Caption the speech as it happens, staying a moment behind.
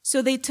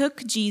So they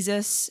took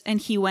Jesus, and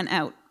he went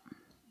out,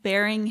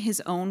 bearing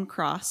his own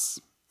cross,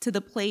 to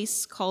the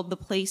place called the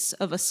place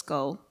of a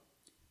skull,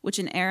 which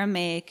in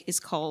Aramaic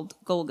is called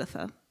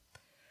Golgotha.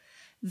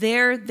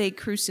 There they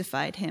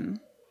crucified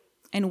him,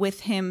 and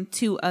with him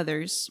 2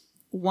 others,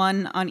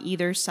 one on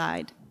either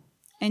side,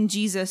 and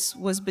Jesus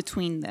was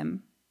between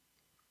them.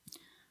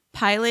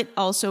 Pilate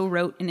also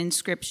wrote an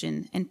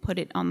inscription and put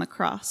it on the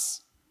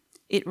cross.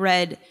 It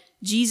read,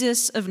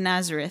 "Jesus of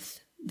Nazareth,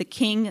 the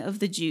King of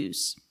the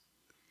Jews."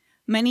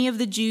 Many of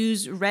the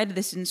Jews read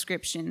this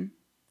inscription,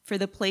 for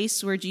the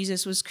place where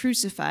Jesus was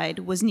crucified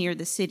was near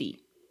the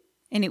city,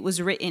 and it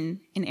was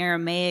written in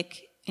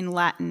Aramaic, in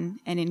Latin,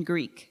 and in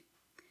Greek.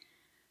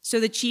 So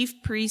the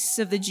chief priests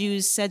of the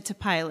Jews said to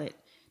Pilate,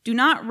 "Do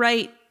not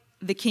write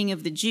the King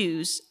of the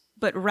Jews,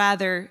 but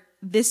rather,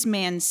 this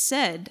man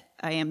said,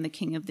 'I am the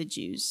King of the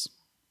Jews.'"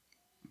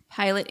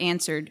 Pilate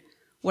answered,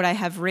 "What I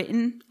have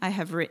written, I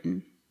have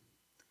written."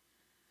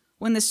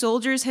 When the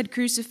soldiers had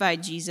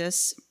crucified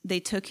Jesus, they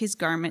took his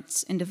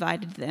garments and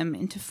divided them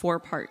into 4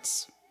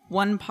 parts,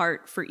 1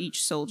 part for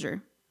each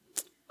soldier.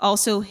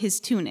 Also his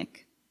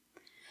tunic.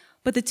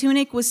 But the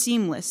tunic was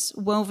seamless,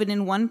 woven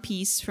in one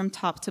piece from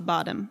top to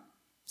bottom.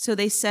 So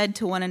they said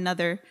to one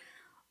another,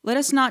 "Let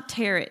us not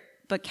tear it,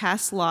 but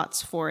cast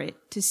lots for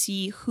it to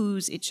see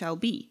whose it shall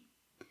be."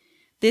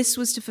 This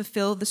was to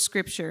fulfill the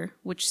scripture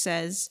which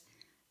says,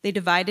 "They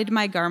divided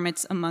my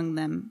garments among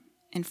them,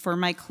 and for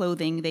my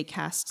clothing they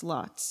cast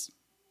lots."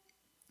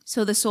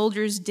 So the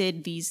soldiers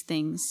did these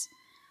things,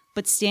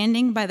 but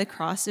standing by the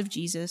cross of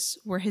Jesus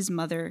were his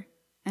mother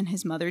and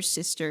his mother's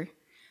sister,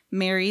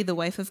 Mary, the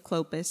wife of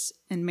Clopas,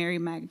 and Mary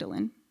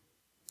Magdalene.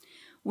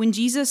 When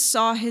Jesus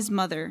saw his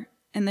mother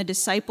and the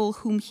disciple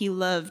whom he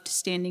loved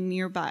standing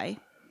nearby,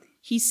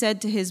 he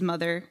said to his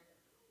mother,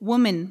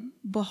 "Woman,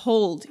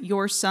 behold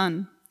your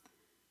son."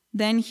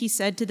 Then he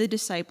said to the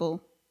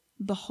disciple,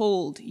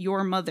 "Behold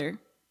your mother."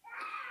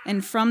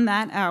 And from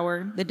that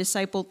hour, the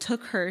disciple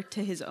took her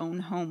to his own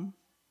home.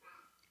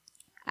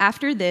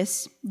 After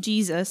this,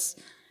 Jesus,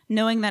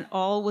 knowing that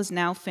all was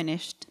now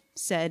finished,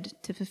 said,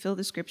 to fulfill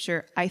the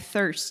scripture, "I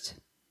thirst."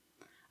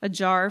 A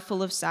jar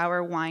full of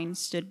sour wine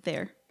stood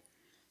there.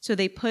 So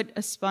they put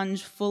a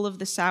sponge full of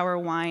the sour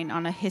wine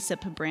on a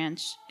hyssop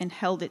branch and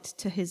held it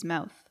to his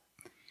mouth.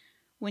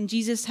 When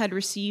Jesus had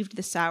received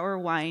the sour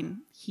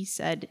wine, he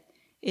said,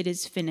 "It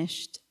is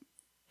finished."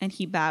 And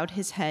he bowed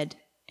his head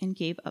and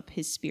gave up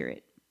his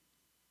spirit.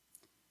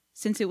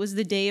 Since it was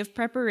the day of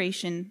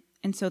preparation,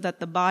 and so that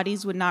the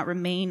bodies would not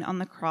remain on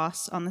the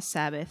cross on the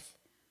Sabbath,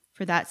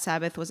 for that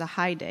Sabbath was a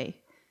high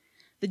day,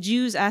 the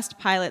Jews asked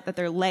Pilate that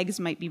their legs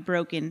might be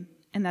broken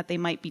and that they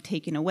might be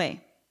taken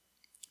away.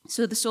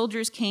 So the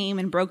soldiers came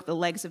and broke the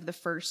legs of the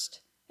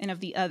first and of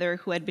the other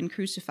who had been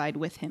crucified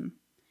with him.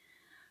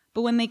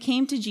 But when they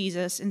came to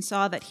Jesus and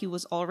saw that he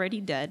was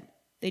already dead,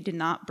 they did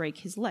not break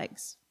his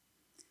legs.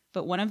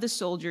 But one of the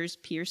soldiers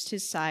pierced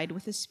his side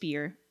with a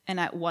spear, and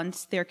at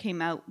once there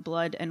came out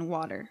blood and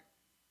water.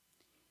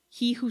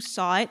 He who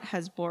saw it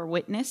has bore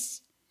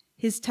witness.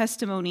 His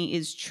testimony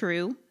is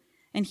true,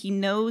 and he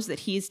knows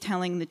that he is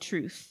telling the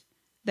truth,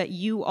 that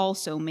you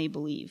also may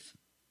believe.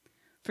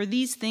 For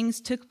these things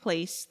took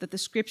place that the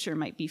scripture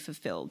might be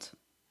fulfilled.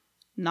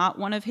 Not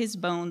one of his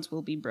bones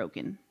will be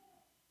broken.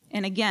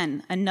 And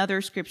again,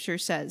 another scripture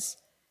says,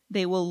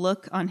 "They will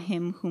look on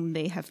him whom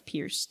they have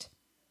pierced."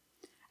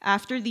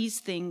 After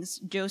these things,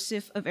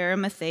 Joseph of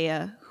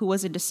Arimathea, who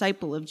was a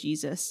disciple of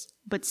Jesus,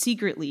 but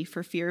secretly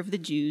for fear of the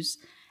Jews,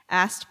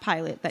 asked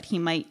Pilate that he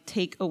might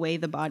take away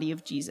the body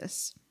of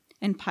Jesus.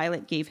 And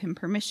Pilate gave him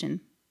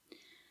permission.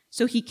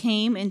 So he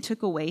came and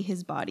took away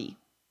his body.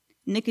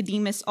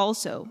 Nicodemus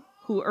also,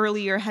 who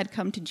earlier had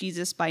come to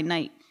Jesus by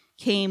night,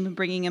 came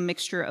bringing a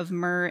mixture of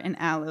myrrh and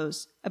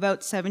aloes,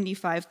 about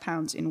 75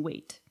 pounds in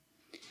weight.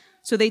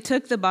 So they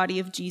took the body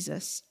of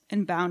Jesus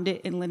and bound it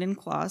in linen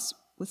cloths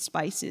with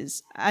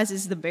spices, as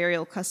is the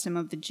burial custom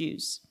of the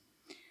Jews.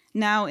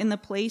 Now in the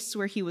place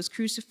where he was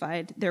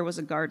crucified there was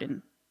a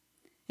garden,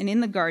 and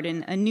in the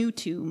garden a new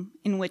tomb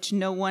in which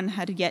no one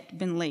had yet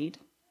been laid.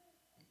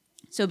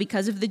 So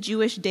because of the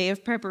Jewish day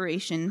of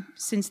preparation,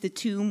 since the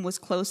tomb was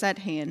close at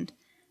hand,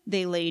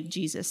 they laid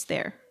Jesus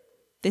there.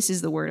 This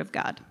is the word of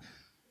God.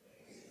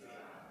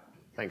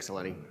 Thanks,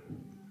 Eleni.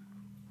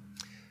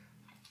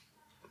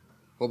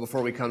 Well,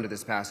 before we come to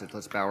this passage,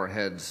 let's bow our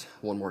heads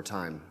one more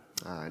time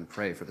and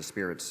pray for the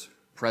Spirit's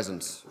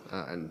presence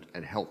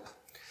and help.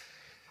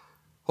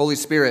 Holy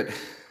Spirit,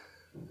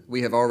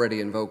 we have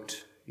already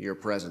invoked your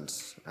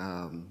presence,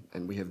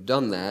 and we have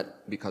done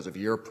that because of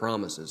your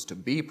promises to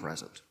be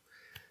present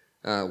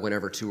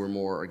whenever 2 or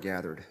more are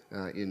gathered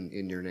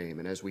in your name.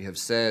 And as we have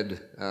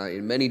said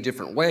in many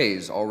different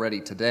ways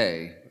already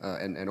today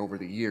and over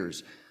the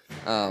years,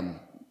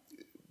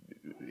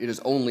 it is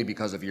only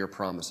because of your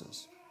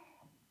promises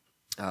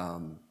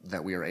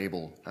that we are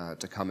able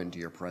to come into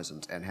your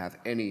presence and have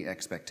any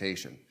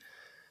expectation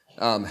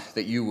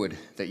that you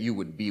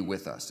would be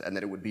with us, and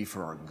that it would be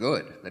for our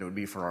good, that it would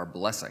be for our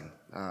blessing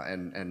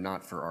and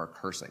not for our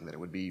cursing, that it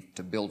would be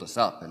to build us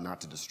up and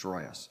not to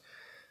destroy us.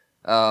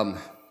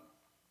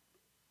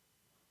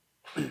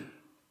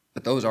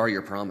 But those are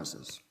your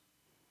promises.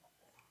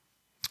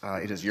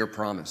 It is your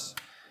promise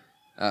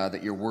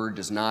that your word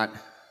does not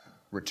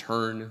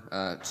return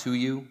to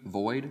you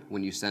void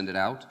when you send it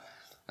out.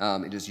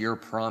 It is your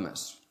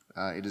promise.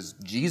 It is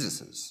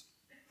Jesus'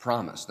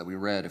 promise that we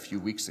read a few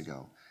weeks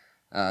ago,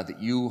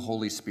 that you,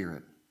 Holy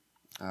Spirit,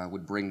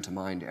 would bring to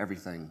mind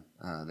everything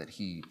that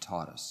he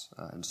taught us.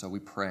 And so we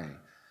pray,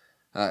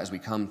 as we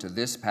come to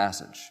this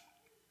passage,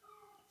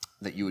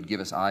 that you would give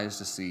us eyes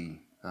to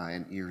see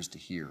and ears to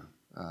hear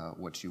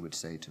what you would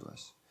say to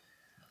us.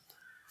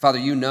 Father,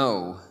 you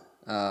know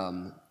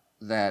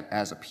that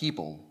as a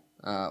people,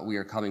 we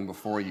are coming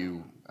before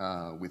you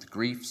with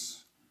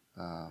griefs,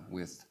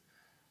 with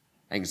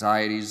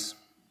anxieties,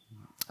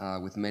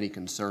 with many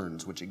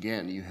concerns, which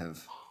again, you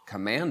have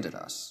commanded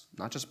us,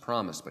 not just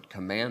promised, but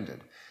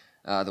commanded,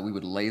 that we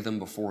would lay them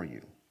before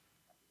you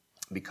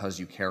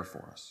because you care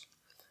for us.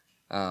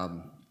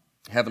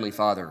 Heavenly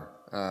Father,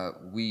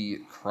 we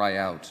cry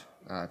out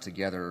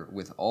together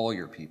with all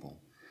your people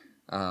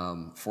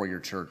for your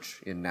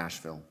church in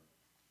Nashville,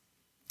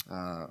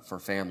 for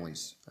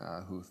families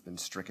who've been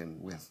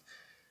stricken with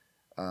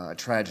a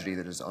tragedy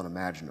that is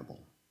unimaginable,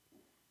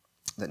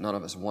 that none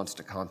of us wants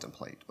to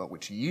contemplate, but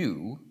which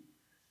you,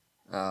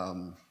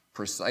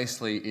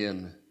 precisely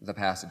in the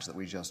passage that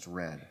we just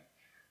read,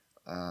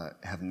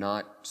 have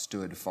not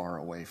stood far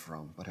away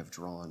from, but have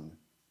drawn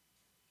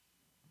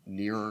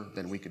nearer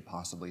than we could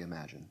possibly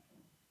imagine.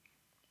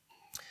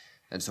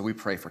 And so we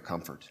pray for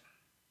comfort,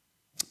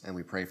 and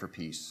we pray for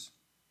peace,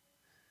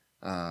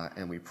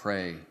 and we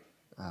pray,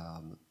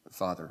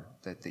 Father,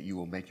 that you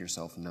will make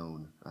yourself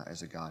known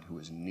as a God who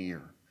is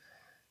near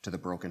to the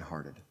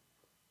brokenhearted.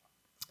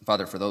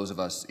 Father, for those of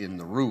us in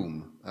the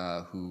room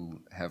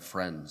who have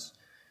friends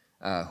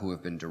who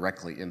have been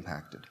directly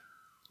impacted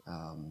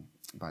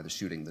by the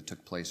shooting that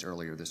took place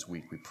earlier this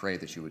week, we pray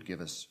that you would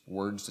give us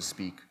words to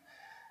speak,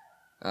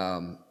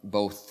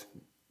 both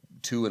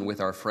to and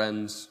with our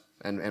friends,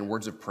 and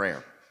words of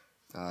prayer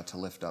to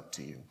lift up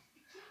to you.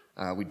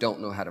 We don't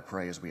know how to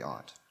pray as we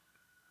ought,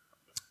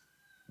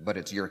 but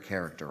it's your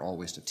character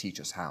always to teach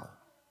us how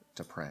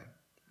to pray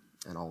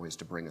and always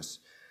to bring us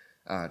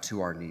to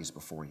our knees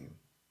before you.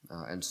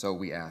 And so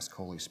we ask,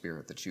 Holy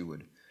Spirit, that you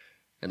would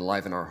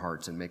enliven our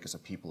hearts and make us a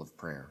people of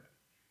prayer.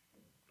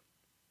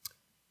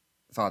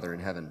 Father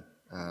in heaven,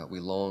 we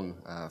long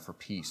for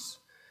peace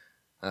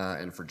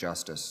and for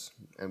justice,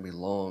 and we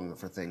long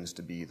for things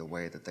to be the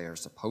way that they are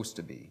supposed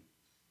to be.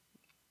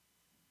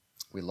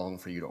 We long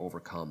for you to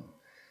overcome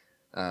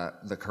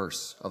the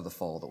curse of the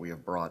fall that we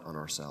have brought on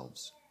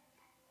ourselves.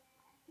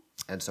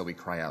 And so we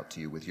cry out to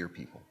you with your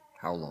people,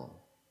 how long?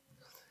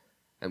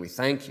 And we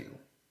thank you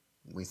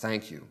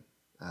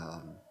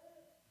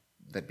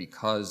that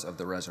because of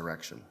the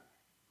resurrection,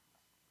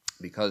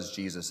 because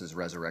Jesus'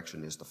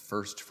 resurrection is the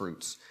first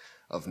fruits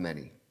of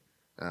many,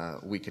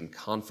 we can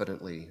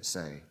confidently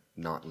say,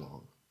 not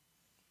long,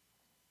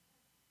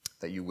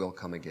 that you will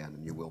come again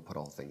and you will put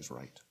all things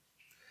right.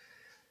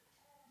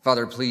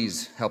 Father,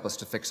 please help us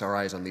to fix our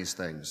eyes on these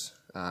things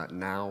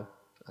now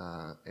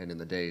and in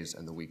the days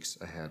and the weeks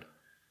ahead.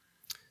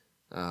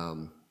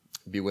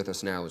 Be with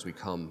us now as we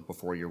come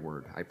before your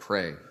word. I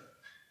pray,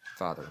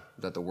 Father,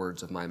 that the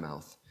words of my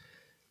mouth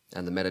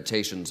and the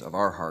meditations of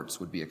our hearts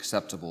would be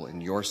acceptable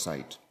in your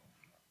sight,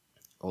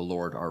 O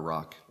Lord, our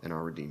rock and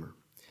our Redeemer.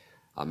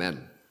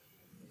 Amen.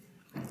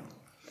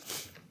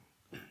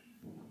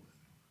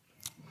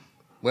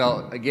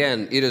 Well,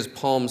 again, it is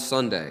Palm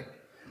Sunday,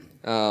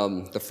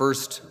 the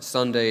first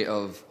Sunday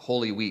of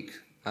Holy Week.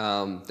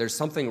 There's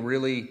something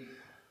really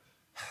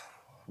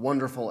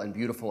wonderful and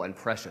beautiful and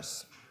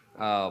precious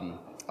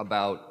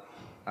about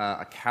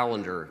a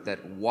calendar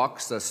that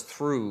walks us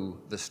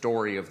through the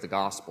story of the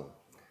gospel,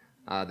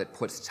 that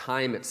puts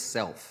time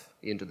itself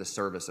into the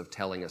service of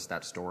telling us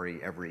that story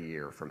every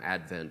year, from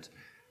Advent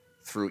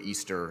through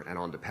Easter and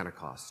on to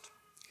Pentecost.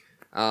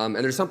 And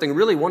there's something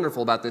really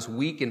wonderful about this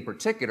week in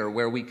particular,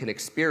 where we can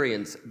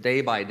experience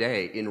day by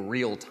day in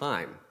real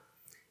time,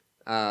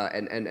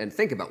 and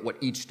think about what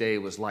each day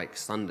was like,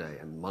 Sunday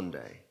and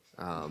Monday,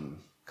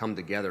 come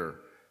together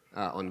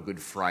on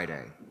Good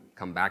Friday,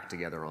 come back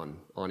together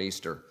on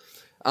Easter.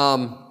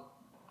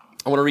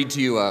 I want to read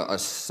to you a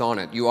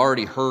sonnet. You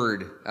already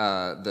heard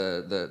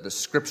the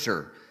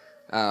scripture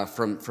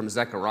from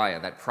Zechariah,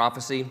 that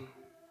prophecy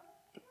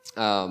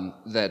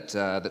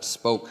that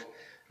spoke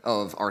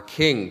of our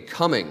King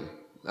coming,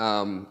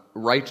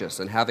 righteous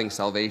and having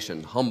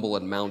salvation, humble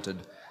and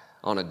mounted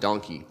on a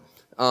donkey.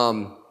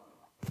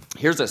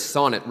 Here's a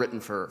sonnet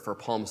written for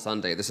Palm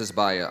Sunday. This is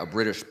by a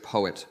British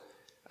poet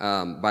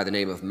by the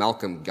name of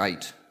Malcolm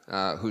Guite,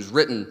 who's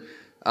written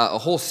a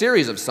whole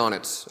series of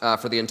sonnets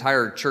for the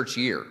entire church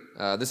year.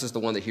 This is the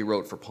one that he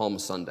wrote for Palm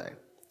Sunday.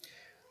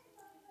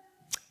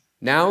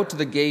 Now to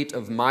the gate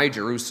of my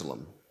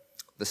Jerusalem,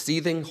 the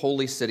seething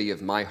holy city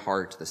of my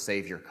heart, the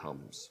Savior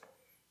comes.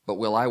 But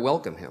will I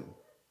welcome him?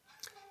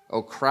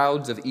 O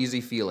crowds of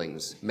easy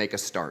feelings, make a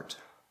start.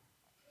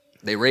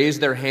 They raise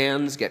their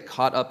hands, get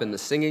caught up in the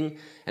singing,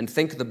 and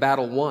think the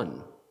battle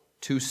won.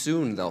 Too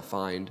soon they'll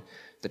find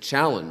The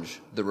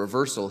challenge, the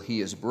reversal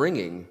he is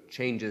bringing,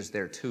 changes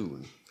their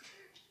tune.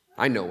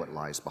 I know what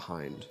lies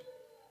behind.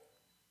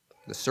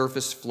 The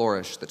surface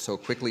flourish that so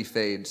quickly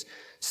fades,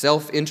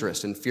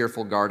 self-interest and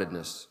fearful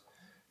guardedness,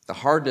 the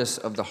hardness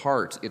of the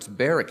heart, its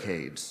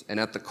barricades, and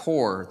at the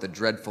core, the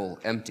dreadful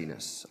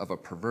emptiness of a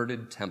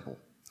perverted temple.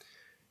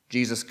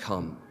 Jesus,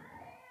 come,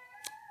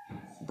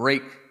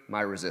 break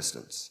my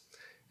resistance,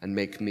 and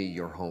make me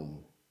your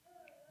home.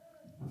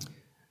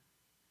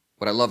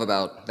 What I love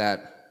about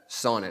that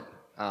sonnet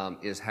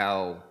is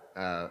how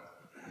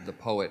the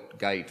poet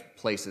Geit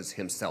places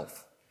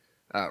himself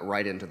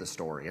right into the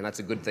story. And that's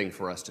a good thing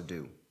for us to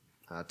do,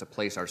 to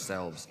place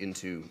ourselves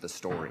into the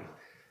story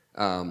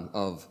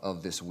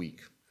of this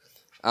week.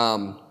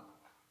 I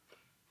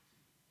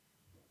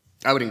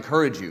would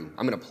encourage you,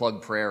 I'm going to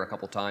plug prayer a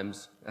couple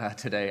times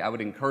today. I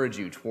would encourage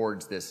you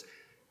towards this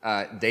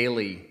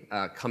daily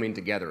coming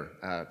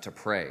together to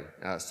pray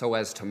so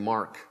as to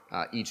mark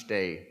each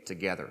day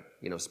together.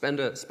 You know, spend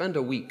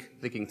a week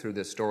thinking through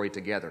this story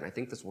together, and I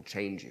think this will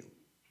change you.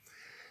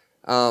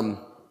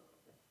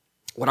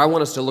 What I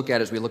want us to look at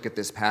as we look at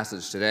this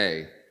passage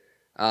today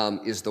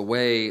is the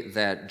way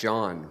that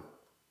John,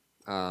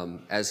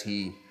 as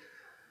he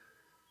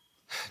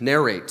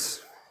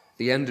narrates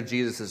the end of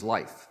Jesus'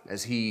 life,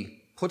 as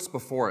he puts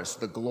before us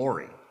the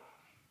glory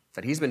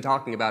that he's been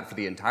talking about for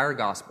the entire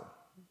gospel,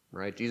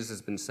 right? Jesus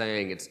has been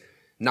saying, it's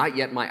not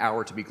yet my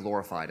hour to be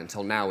glorified,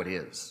 until now it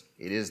is.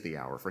 It is the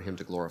hour for him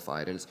to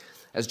glorify it. And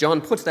as John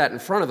puts that in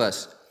front of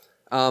us,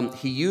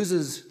 he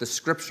uses the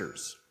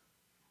scriptures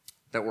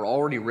that were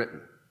already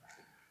written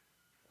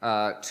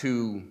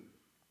to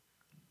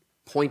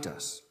point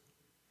us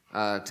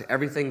to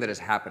everything that is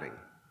happening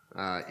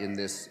in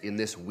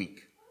this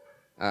week.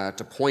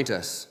 To point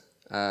us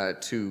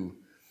to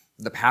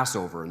the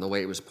Passover and the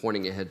way it was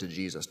pointing ahead to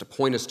Jesus, to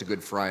point us to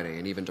Good Friday,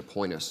 and even to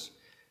point us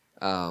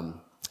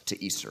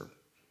to Easter.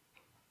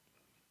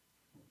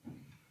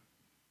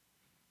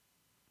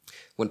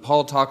 When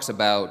Paul talks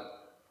about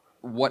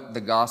what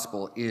the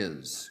gospel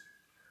is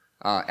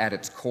at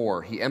its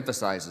core, he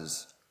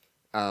emphasizes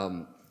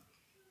how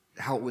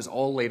it was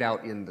all laid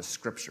out in the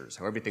Scriptures,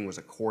 how everything was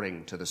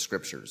according to the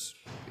Scriptures.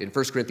 In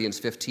 1 Corinthians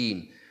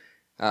 15,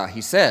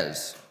 he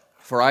says,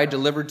 "For I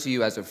delivered to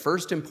you as of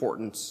first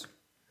importance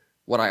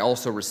what I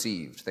also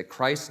received, that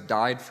Christ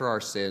died for our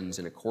sins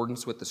in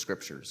accordance with the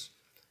Scriptures,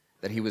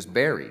 that he was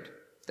buried,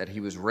 that he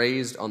was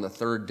raised on the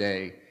third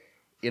day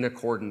in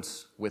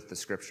accordance with the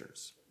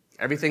Scriptures."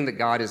 Everything that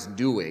God is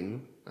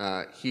doing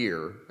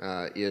here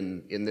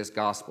in this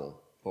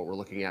gospel, what we're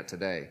looking at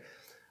today,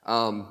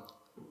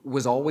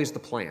 was always the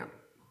plan.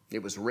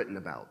 It was written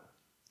about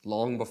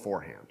long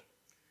beforehand.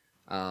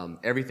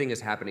 Everything is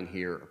happening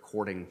here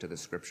according to the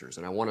Scriptures.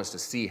 And I want us to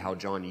see how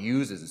John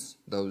uses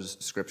those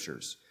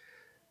Scriptures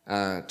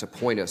to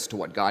point us to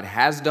what God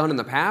has done in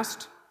the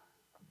past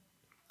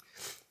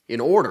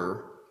in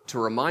order to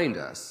remind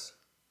us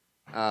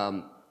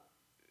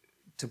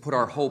to put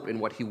our hope in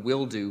what he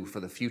will do for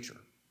the future.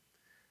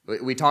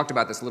 We talked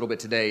about this a little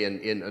bit today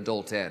in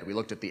Adult Ed. We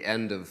looked at the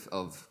end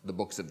of the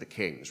books of the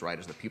Kings, right,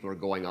 as the people are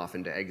going off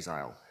into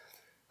exile,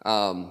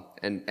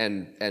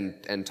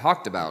 and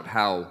talked about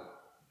how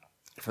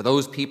for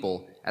those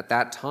people at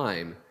that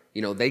time,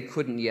 you know, they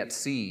couldn't yet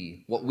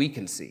see what we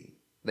can see.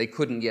 They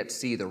couldn't yet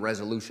see the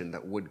resolution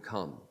that would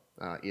come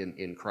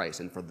in Christ.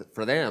 And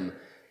for them,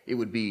 it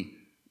would be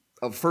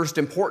of first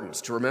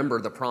importance to remember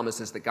the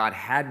promises that God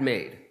had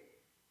made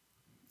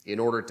in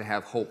order to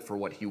have hope for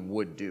what he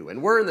would do.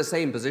 And we're in the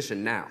same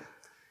position now.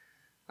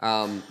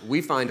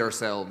 We find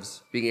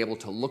ourselves being able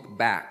to look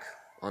back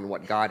on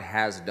what God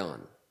has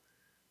done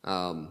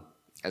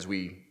as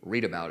we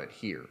read about it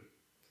here.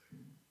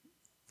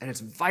 And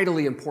it's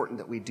vitally important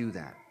that we do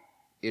that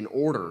in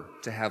order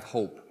to have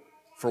hope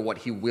for what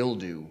he will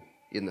do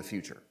in the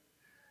future.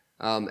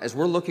 As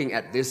we're looking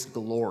at this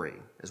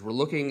glory, as we're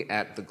looking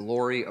at the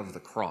glory of the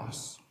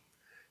cross,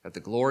 at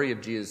the glory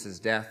of Jesus'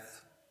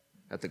 death,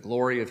 at the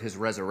glory of his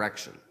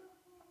resurrection,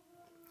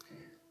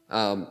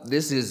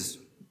 this is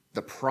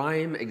the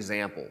prime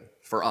example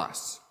for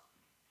us,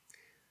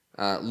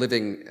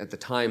 living at the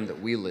time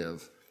that we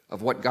live,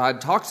 of what God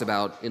talks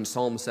about in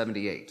Psalm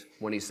 78,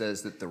 when he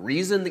says that the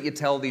reason that you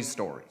tell these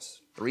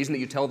stories, the reason that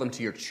you tell them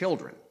to your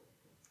children,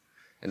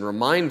 and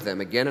remind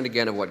them again and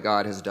again of what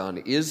God has done,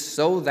 is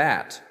so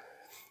that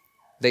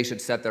they should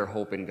set their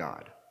hope in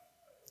God,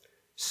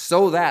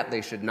 so that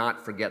they should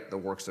not forget the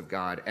works of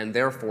God, and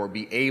therefore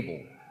be able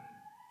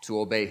to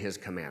obey his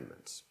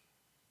commandments.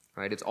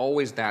 Right? It's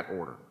always that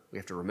order. We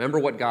have to remember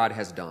what God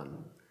has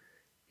done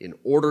in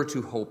order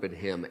to hope in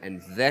him,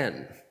 and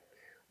then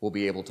we'll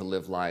be able to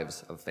live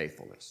lives of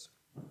faithfulness.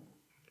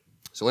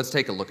 So let's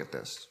take a look at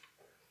this.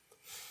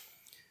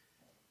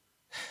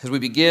 As we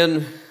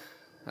begin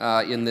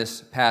in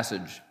this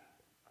passage,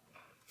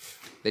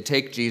 they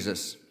take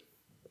Jesus,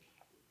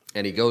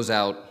 and he goes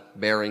out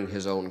bearing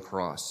his own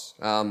cross.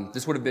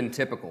 This would have been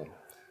typical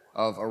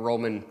of a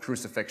Roman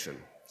crucifixion.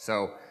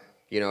 So,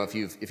 you know, if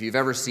you've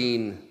ever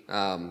seen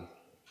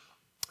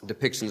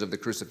depictions of the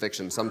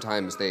crucifixion,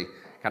 sometimes they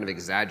kind of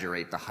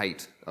exaggerate the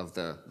height of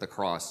the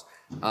cross.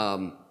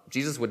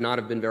 Jesus would not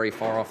have been very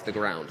far off the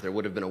ground. There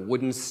would have been a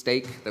wooden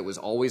stake that was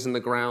always in the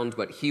ground,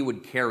 but he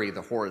would carry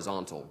the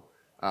horizontal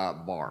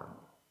bar.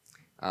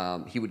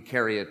 He would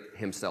carry it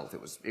himself. It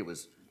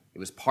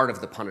was part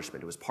of the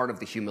punishment. It was part of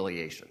the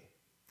humiliation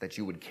that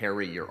you would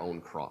carry your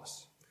own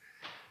cross.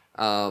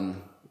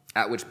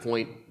 At which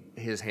point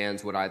his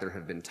hands would either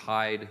have been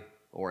tied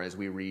or, as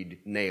we read,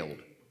 nailed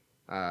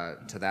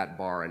to that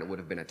bar, and it would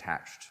have been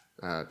attached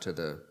to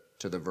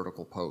the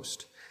vertical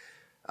post.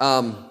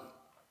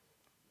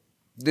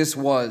 This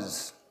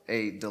was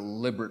a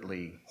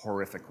deliberately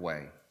horrific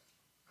way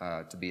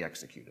to be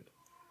executed.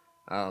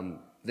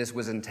 This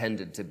was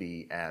intended to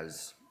be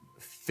as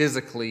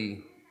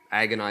physically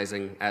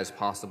agonizing as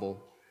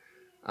possible.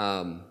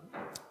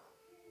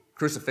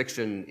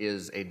 Crucifixion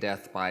is a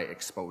death by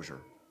exposure.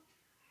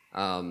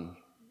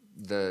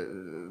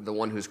 The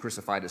one who's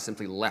crucified is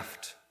simply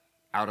left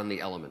out in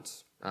the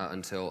elements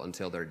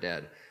until they're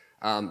dead.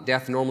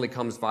 Death normally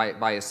comes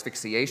by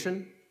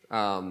asphyxiation.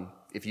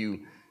 If you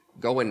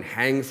go and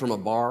hang from a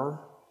bar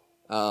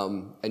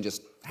and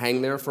just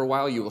hang there for a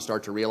while, you will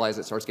start to realize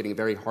it starts getting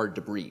very hard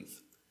to breathe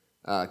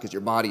because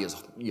your body is,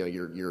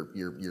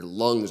 your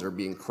lungs are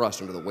being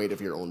crushed under the weight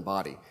of your own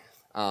body.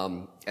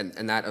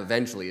 And that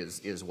eventually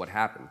is what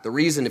happened. The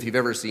reason, if you've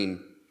ever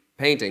seen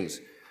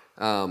paintings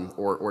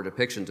or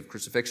depictions of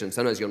crucifixion,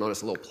 sometimes you'll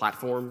notice a little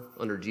platform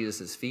under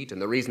Jesus' feet,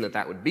 and the reason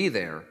that would be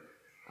there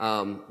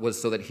was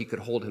so that he could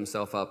hold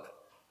himself up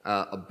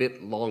a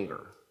bit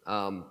longer.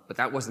 But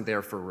that wasn't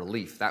there for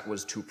relief. That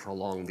was to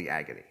prolong the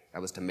agony.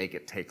 That was to make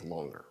it take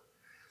longer.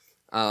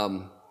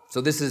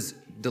 So this is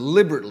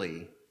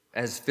deliberately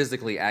as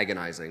physically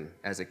agonizing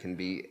as it can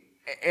be,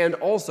 and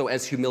also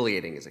as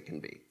humiliating as it can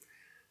be.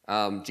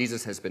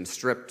 Jesus has been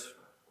stripped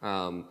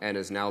and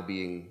is now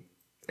being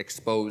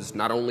exposed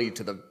not only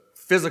to the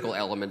physical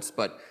elements,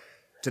 but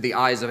to the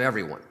eyes of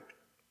everyone,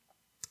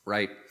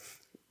 right?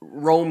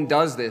 Rome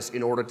does this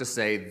in order to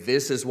say,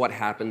 this is what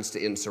happens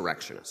to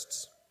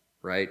insurrectionists,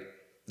 right?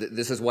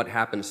 This is what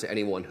happens to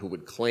anyone who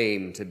would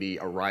claim to be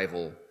a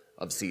rival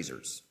of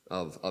Caesar's,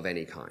 of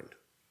any kind.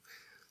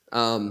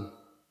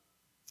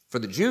 For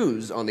the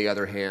Jews, on the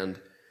other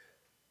hand,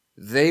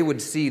 they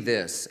would see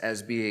this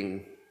as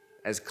being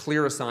as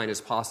clear a sign as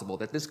possible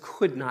that this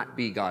could not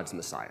be God's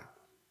Messiah.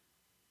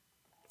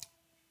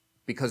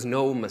 Because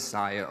no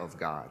Messiah of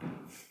God,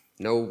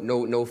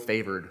 no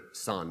favored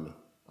son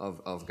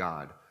of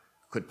God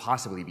could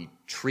possibly be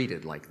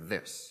treated like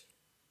this,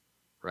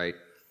 right?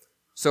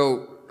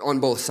 So on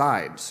both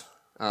sides,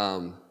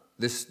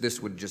 this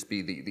would just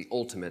be the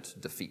ultimate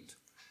defeat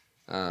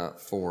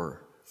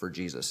for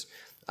Jesus.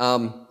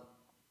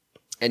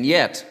 And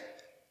yet,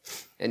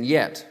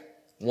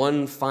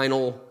 one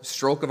final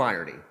stroke of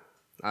irony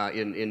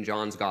in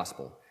John's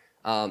gospel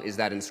is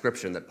that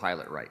inscription that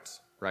Pilate writes.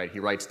 Right? He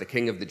writes, "The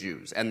King of the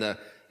Jews," and the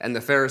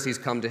Pharisees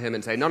come to him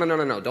and say, "No!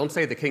 Don't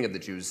say the King of the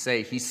Jews.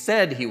 Say he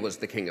said he was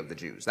the King of the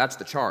Jews." That's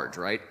the charge,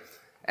 right?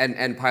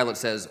 And Pilate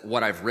says,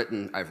 "What I've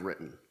written, I've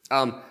written."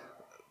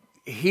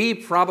 He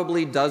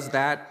probably does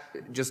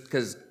that just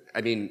because, I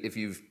mean, if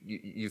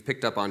you've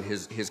picked up on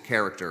his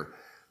character,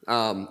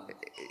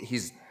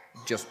 he's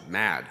just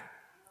mad.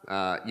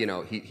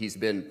 He's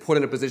been put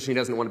in a position he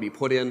doesn't want to be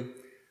put in.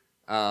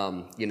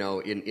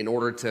 In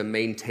order to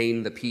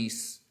maintain the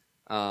peace,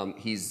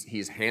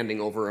 he's handing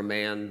over a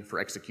man for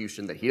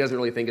execution that he doesn't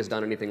really think has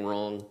done anything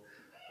wrong.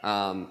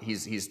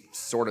 He's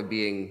sort of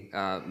being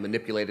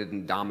manipulated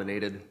and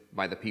dominated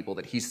by the people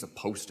that he's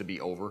supposed to be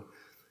over.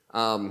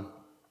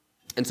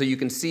 And so you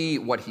can see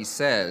what he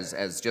says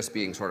as just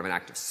being sort of an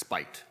act of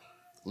spite.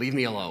 Leave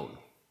me alone.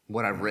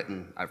 What I've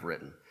written, I've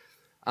written.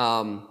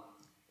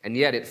 And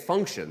yet it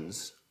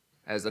functions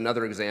as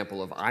another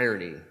example of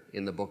irony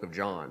in the book of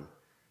John,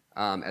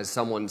 as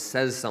someone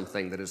says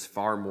something that is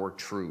far more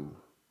true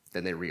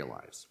than they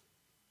realize.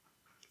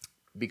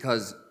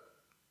 Because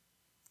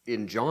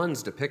in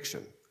John's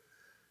depiction,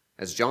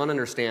 as John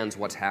understands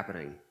what's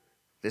happening,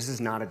 this is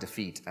not a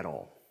defeat at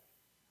all.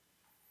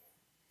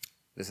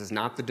 This is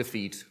not the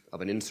defeat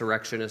of an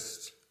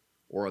insurrectionist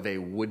or of a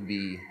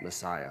would-be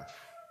Messiah.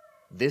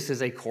 This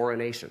is a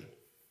coronation.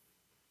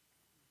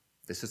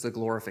 This is a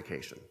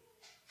glorification.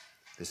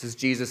 This is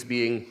Jesus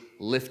being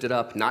lifted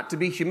up, not to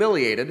be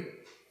humiliated,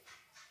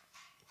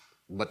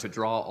 but to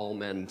draw all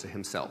men to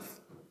himself,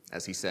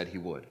 as he said he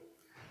would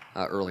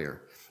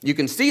earlier. You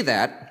can see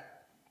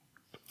that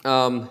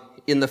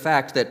in the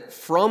fact that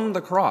from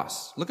the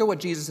cross, look at what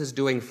Jesus is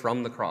doing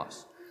from the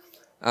cross.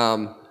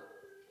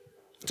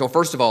 So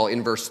first of all,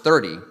 in verse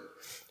 30,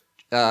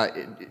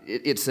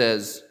 it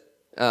says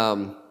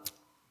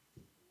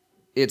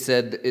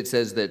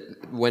that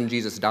when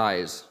Jesus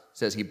dies, it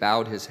says he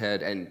bowed his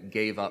head and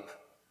gave up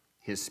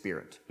his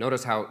spirit.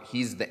 Notice how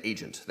he's the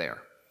agent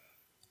there.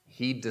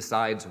 He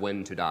decides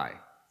when to die.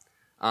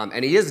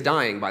 And he is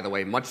dying, by the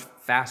way, much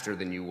faster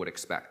than you would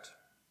expect.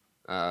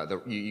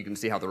 You can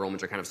see how the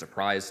Romans are kind of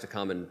surprised to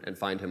come and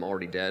find him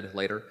already dead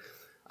later.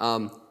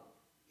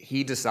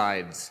 He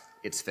decides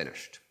it's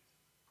finished.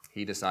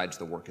 He decides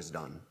the work is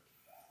done.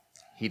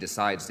 he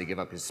decides to give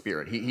up his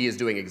spirit. He is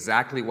doing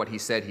exactly what he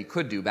said he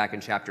could do back in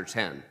chapter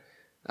 10,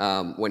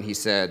 when he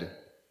said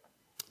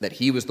that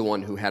he was the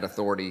one who had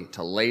authority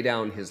to lay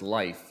down his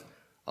life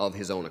of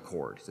his own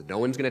accord. He said, no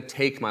one's going to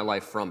take my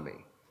life from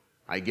me.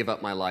 I give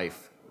up my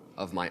life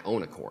of my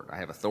own accord. I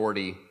have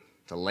authority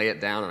to lay it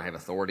down, and I have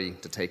authority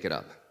to take it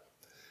up.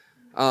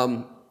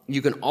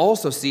 You can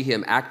also see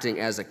him acting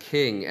as a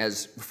king,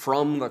 as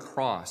from the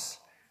cross,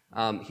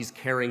 he's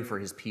caring for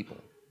his people.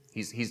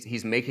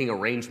 He's making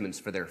arrangements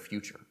for their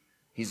future.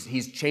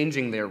 He's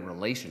changing their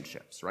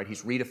relationships, right?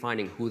 He's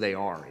redefining who they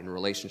are in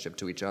relationship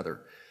to each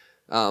other.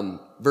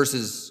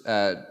 Verses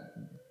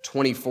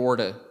 24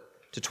 to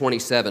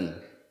 27.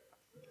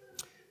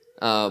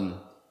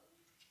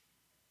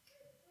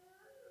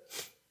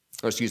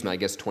 I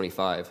guess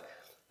 25.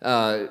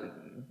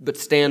 But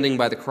standing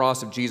by the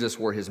cross of Jesus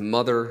were his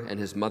mother and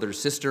his mother's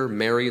sister,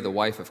 Mary, the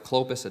wife of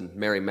Clopas, and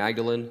Mary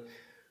Magdalene.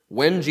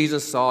 When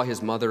Jesus saw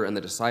his mother and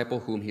the disciple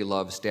whom he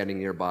loved standing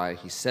nearby,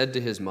 he said to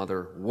his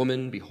mother,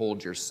 "Woman,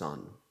 behold your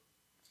son."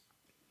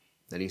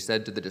 Then he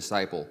said to the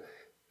disciple,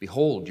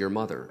 "Behold your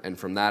mother." And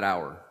from that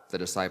hour, the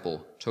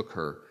disciple took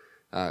her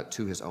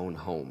to his own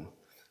home.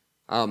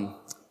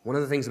 One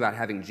of the things about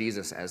having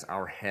Jesus as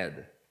our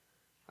head,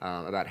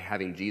 about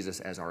having Jesus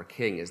as our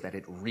king, is that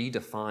it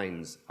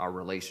redefines our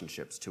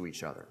relationships to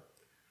each other.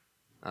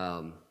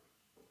 That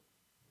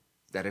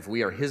if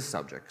we are his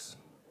subjects,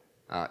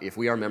 if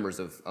we are members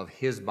of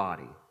his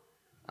body,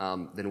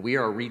 then we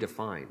are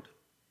redefined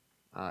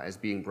as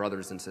being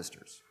brothers and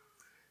sisters.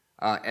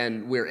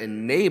 And we're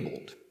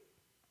enabled,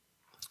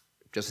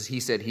 just as he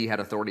said he had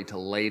authority to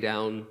lay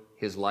down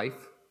his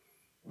life.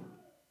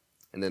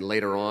 And then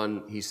later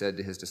on, he said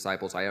to his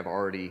disciples, "I have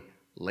already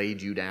laid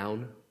you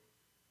down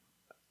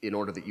in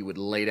order that you would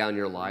lay down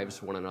your lives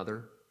for one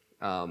another."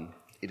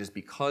 It is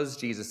because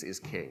Jesus is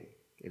king,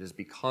 it is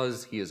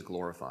because he is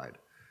glorified,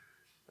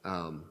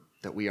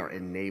 that we are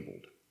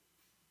enabled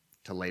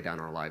to lay down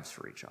our lives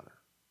for each other,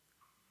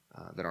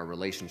 that our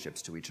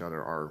relationships to each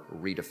other are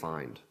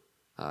redefined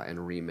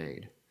and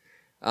remade.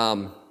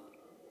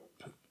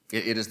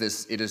 It is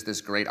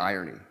this great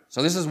irony.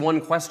 So this is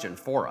one question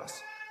for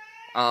us.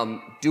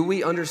 Do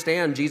we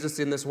understand Jesus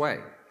in this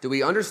way? Do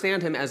we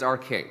understand him as our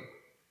king?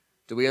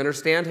 Do we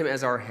understand him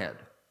as our head?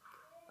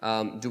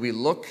 Do we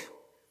look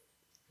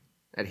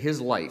at his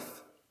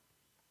life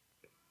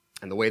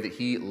and the way that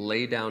he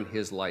laid down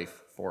his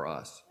life for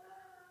us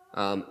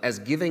as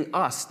giving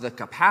us the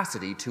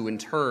capacity to in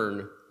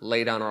turn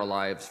lay down our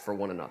lives for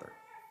one another?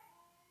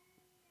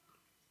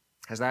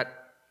 Has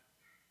that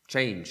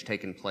change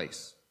taken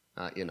place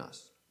in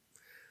us?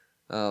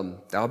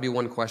 That would be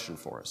one question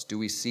for us. Do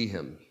we see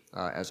him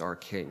as our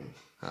king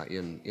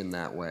in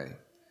that way?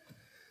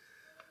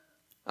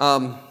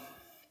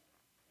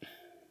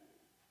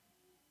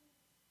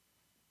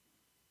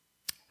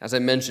 As I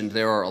mentioned,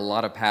 there are a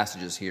lot of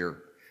passages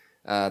here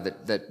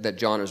that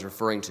John is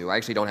referring to. I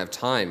actually don't have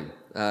time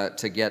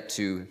to get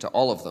to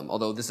all of them,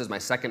 although this is my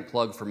second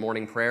plug for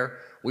morning prayer.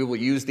 We will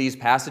use these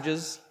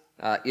passages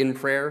in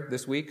prayer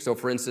this week. So,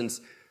 for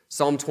instance,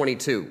 Psalm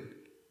 22,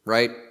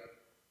 right?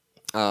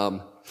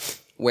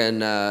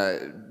 When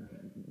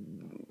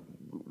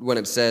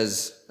it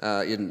says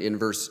in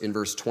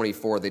verse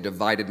 24, they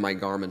divided my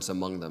garments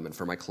among them, and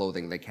for my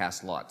clothing they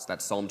cast lots.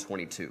 That's Psalm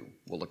 22.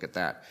 We'll look at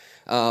that.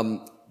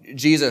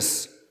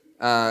 Jesus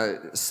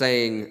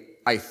saying,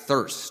 "I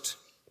thirst,"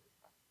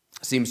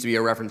 seems to be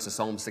a reference to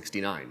Psalm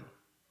 69,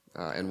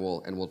 and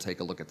we'll take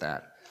a look at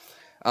that.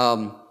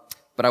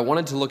 But I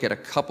wanted to look at a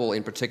couple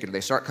in particular.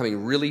 They start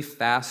coming really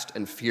fast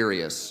and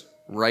furious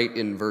right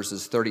in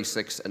verses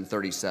 36 and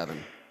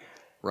 37,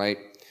 right?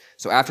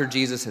 So after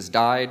Jesus has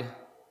died,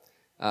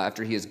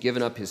 after he has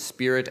given up his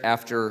spirit,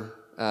 after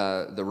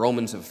the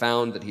Romans have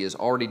found that he is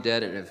already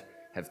dead and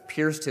have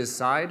pierced his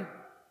side,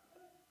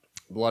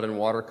 blood and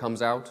water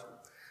comes out.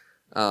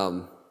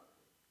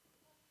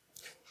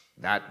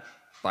 That,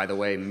 by the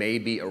way, may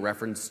be a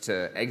reference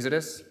to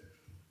Exodus,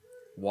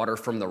 water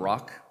from the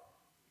rock.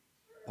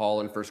 Paul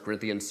in 1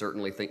 Corinthians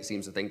certainly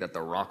seems to think that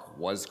the rock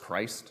was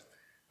Christ,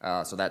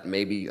 so that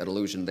may be an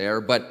allusion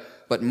there.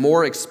 But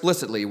more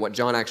explicitly, what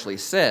John actually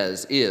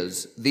says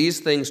is, these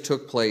things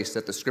took place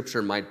that the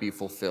scripture might be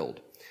fulfilled.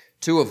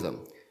 Two of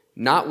them.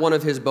 Not one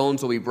of his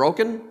bones will be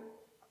broken.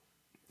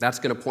 That's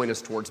going to point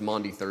us towards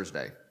Maundy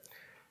Thursday.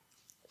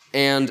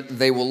 And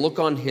they will look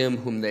on him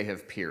whom they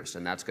have pierced,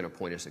 and that's going to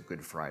point us at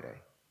Good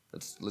Friday.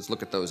 Let's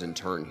look at those in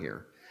turn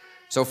here.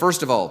 So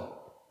first of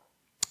all,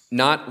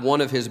 not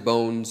one of his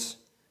bones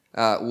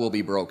will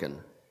be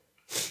broken.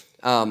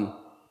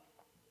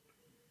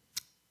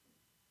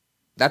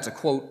 That's a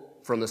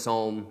quote from the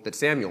psalm that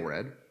Samuel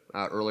read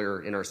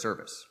earlier in our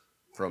service,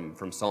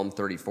 from Psalm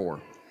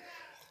 34.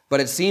 But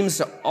it seems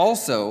to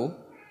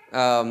also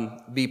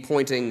be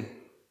pointing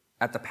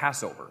at the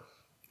Passover.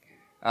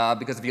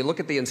 Because if you look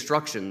at the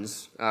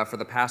instructions for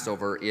the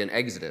Passover in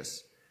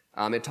Exodus,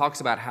 it talks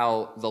about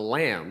how the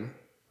lamb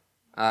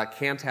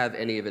can't have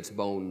any of its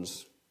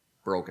bones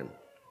broken.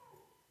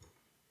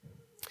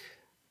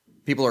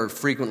 People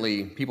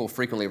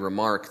frequently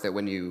remark that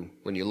when you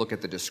look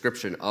at the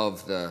description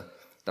of the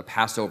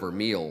Passover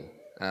meal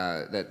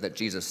that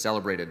Jesus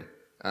celebrated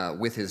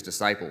with his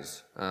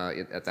disciples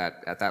at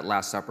that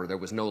Last Supper, there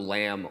was no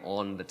lamb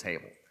on the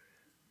table,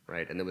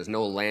 right? And there was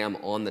no lamb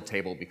on the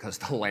table because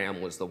the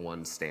lamb was the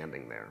one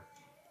standing there.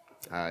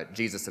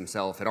 Jesus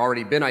himself had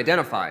already been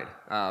identified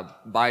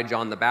by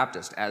John the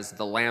Baptist as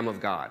the Lamb of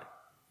God,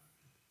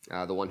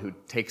 the one who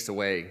takes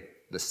away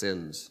the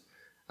sins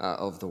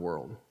of the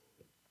world.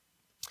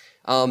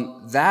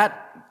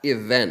 That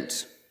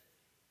event,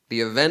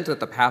 the event that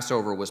the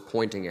Passover was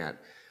pointing at,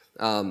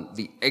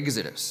 the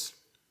Exodus,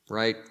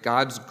 right?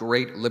 God's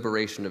great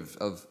liberation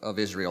of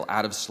Israel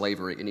out of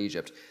slavery in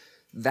Egypt,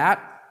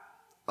 that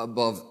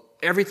above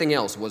everything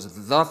else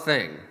was the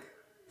thing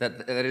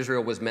that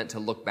Israel was meant to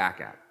look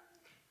back at,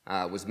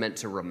 was meant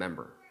to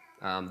remember.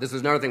 This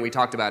was another thing we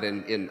talked about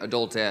in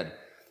adult ed,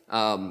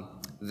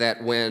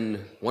 that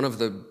when one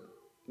of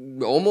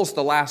almost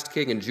the last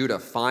king in Judah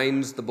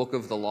finds the book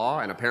of the law,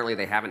 and apparently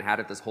they haven't had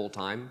it this whole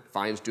time,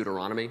 finds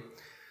Deuteronomy,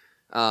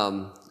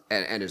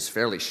 and is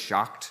fairly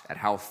shocked at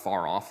how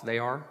far off they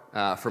are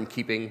from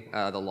keeping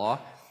the law.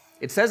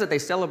 It says that they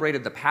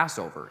celebrated the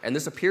Passover, and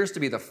this appears to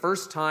be the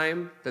first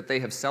time that they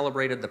have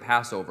celebrated the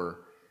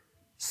Passover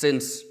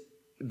since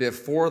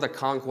before the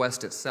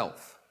conquest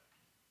itself.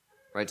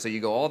 Right, so you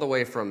go all the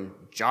way from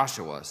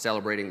Joshua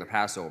celebrating the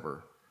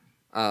Passover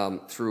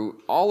through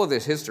all of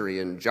this history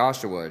in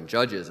Joshua and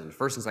Judges and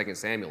 1st and 2nd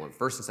Samuel and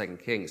 1st and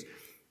 2nd Kings.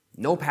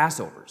 No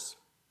Passovers.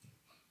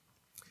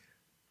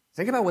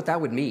 Think about what that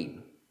would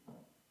mean.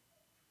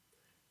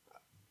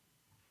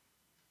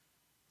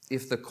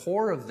 If the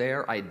core of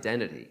their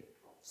identity,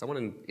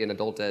 someone in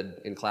adult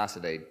ed in class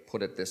today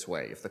put it this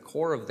way, if the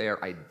core of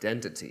their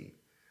identity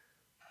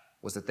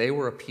was that they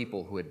were a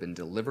people who had been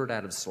delivered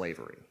out of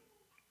slavery,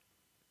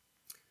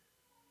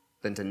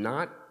 then to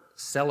not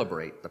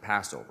celebrate the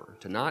Passover,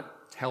 to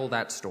not tell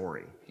that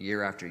story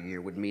year after year,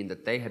 would mean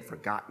that they had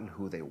forgotten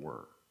who they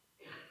were.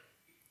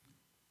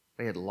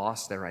 They had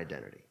lost their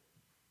identity.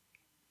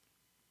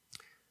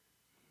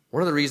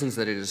 One of the reasons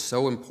that it is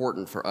so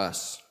important for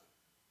us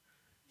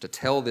to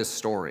tell this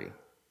story,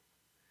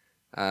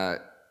 to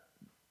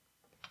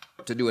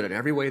do it in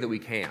every way that we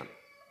can,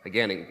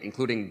 again,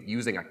 including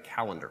using a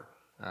calendar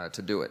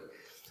to do it,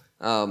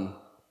 so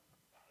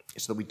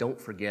that we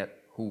don't forget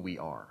who we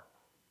are.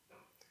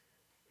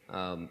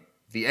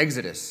 The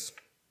Exodus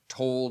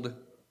told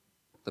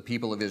the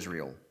people of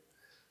Israel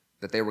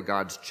that they were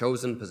God's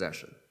chosen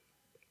possession,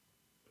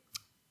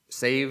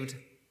 saved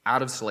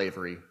out of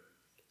slavery,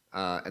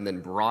 and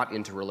then brought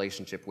into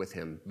relationship with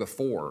him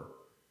before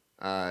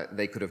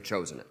they could have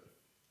chosen it.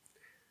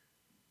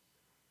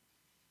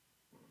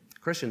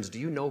 Christians, do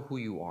you know who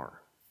you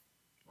are?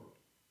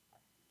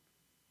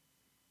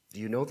 Do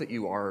you know that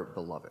you are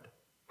beloved?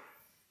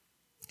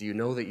 Do you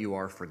know that you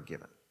are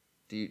forgiven?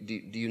 Do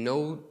you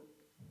know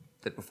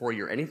that before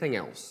you're anything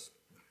else,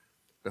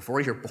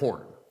 before you're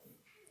born,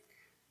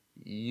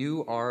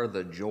 you are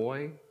the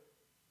joy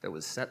that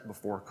was set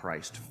before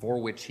Christ,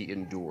 for which he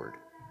endured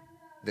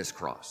this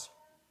cross?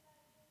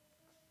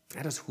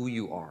 That is who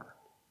you are.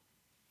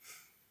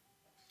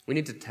 We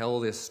need to tell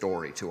this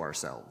story to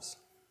ourselves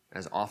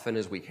as often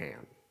as we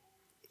can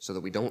so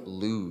that we don't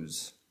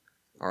lose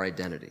our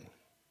identity.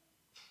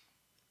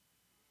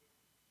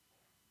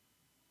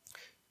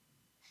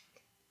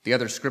 The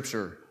other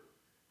scripture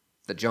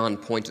that John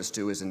points us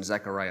to is in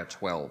Zechariah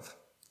 12.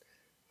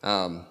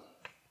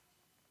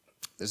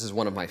 This is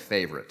one of my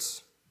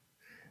favorites.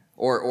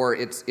 Or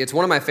it's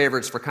one of my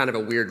favorites for kind of a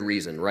weird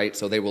reason, right?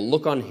 So they will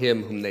look on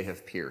him whom they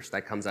have pierced.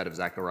 That comes out of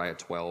Zechariah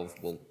 12.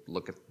 We'll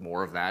look at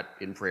more of that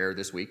in prayer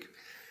this week.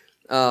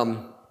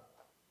 One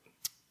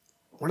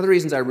of the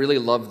reasons I really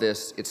love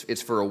this,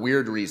 it's for a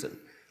weird reason.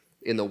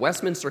 In the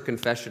Westminster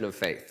Confession of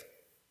Faith,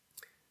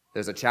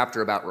 there's a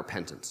chapter about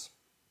repentance.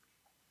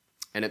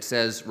 And it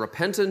says,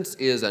 repentance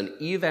is an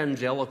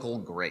evangelical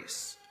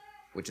grace,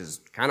 which is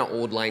kind of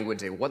old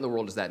language. What in the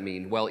world does that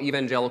mean? Well,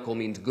 evangelical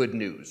means good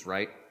news,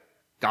 right?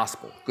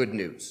 Gospel, good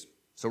news.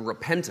 So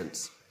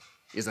repentance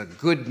is a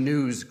good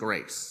news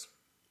grace.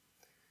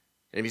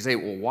 And if you say,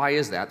 well, why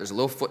is that? There's a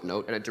little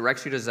footnote, and it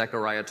directs you to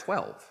Zechariah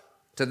 12,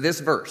 to this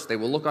verse. They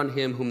will look on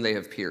him whom they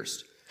have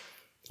pierced.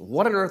 So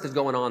what on earth is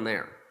going on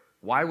there?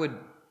 Why would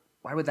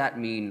that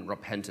mean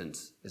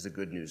repentance is a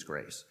good news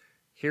grace?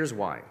 Here's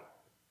why.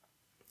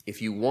 If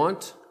you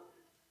want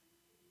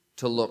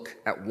to look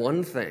at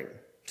one thing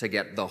to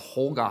get the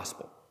whole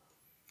gospel,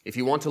 if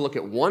you want to look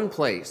at one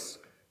place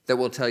that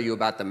will tell you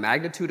about the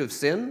magnitude of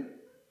sin,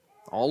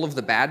 all of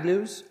the bad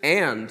news,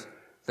 and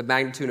the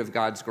magnitude of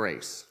God's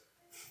grace,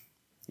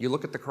 you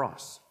look at the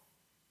cross.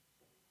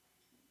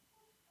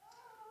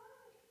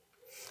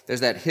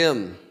 There's that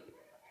hymn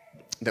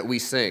that we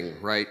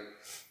sing, right?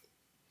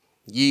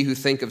 Ye who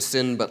think of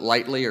sin but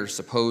lightly or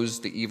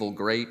suppose the evil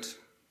great,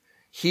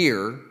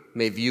 here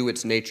may view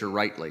its nature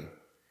rightly,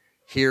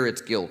 here its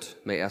guilt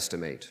may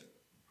estimate.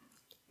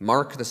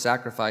 Mark the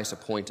sacrifice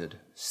appointed,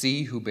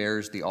 see who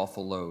bears the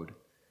awful load.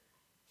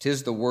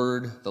 'Tis the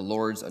Word, the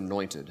Lord's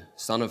anointed,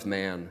 Son of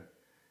Man,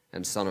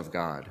 and Son of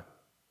God.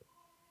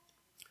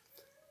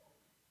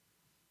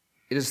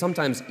 It is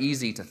sometimes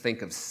easy to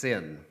think of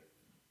sin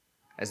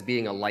as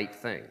being a light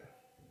thing,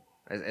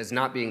 as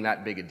not being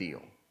that big a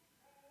deal.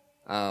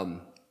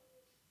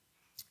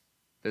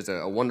 There's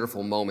a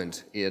wonderful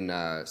moment in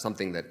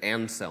something that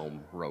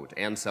Anselm wrote.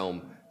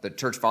 Anselm, the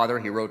church father,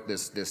 he wrote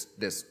this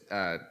it's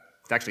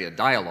actually a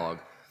dialogue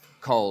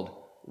called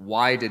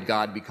 "Why Did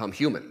God Become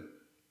Human?"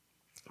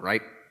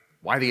 Right?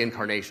 Why the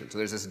incarnation? So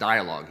there's this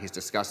dialogue. He's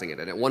discussing it,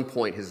 and at one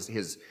point,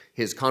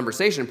 his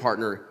conversation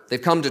partner,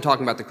 they've come to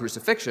talking about the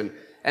crucifixion,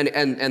 and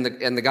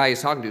the guy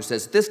he's talking to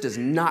says, "This does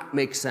not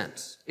make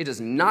sense. It does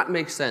not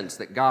make sense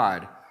that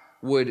God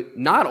would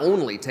not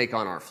only take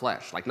on our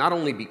flesh, like not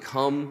only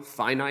become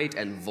finite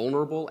and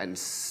vulnerable and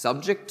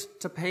subject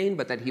to pain,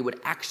 but that he would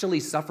actually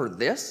suffer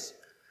this?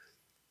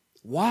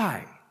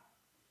 Why?"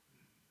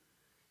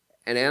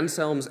 And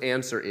Anselm's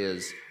answer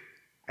is,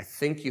 "I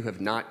think you have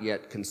not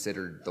yet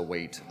considered the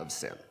weight of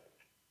sin.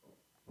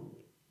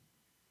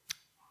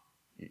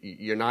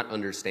 You're not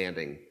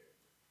understanding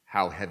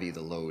how heavy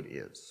the load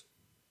is."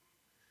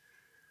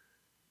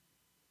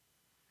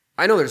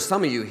 I know there's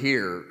some of you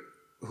here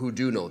who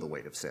do know the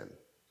weight of sin.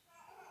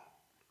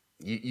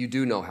 You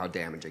do know how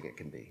damaging it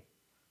can be.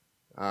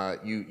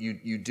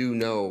 You do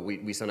know,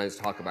 we sometimes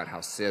talk about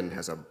how sin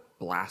has a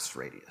blast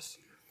radius.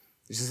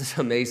 This is this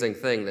amazing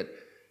thing that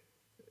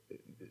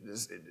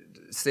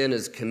sin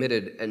is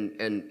committed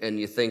and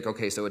you think,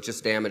 okay, so it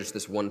just damaged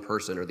this one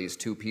person or these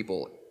two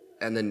people,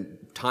 and then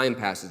time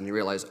passes and you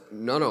realize,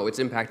 no, it's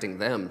impacting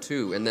them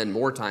too, and then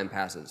more time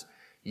passes.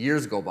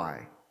 Years go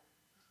by,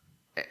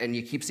 and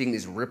you keep seeing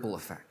these ripple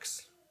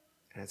effects.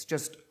 And it's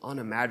just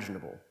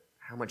unimaginable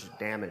how much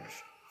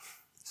damage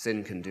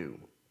sin can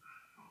do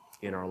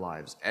in our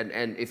lives.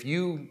 And if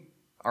you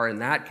are in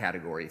that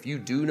category, if you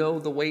do know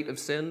the weight of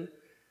sin,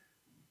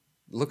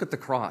 look at the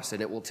cross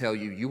and it will tell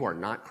you you are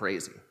not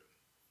crazy.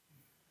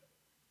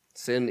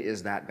 Sin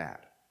is that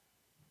bad.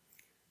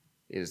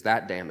 It is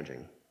that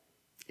damaging.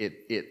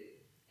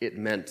 It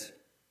meant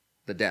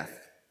the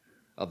death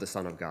of the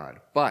Son of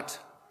God. But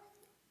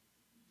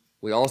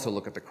we also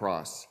look at the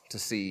cross to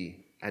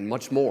see, and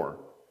much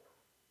more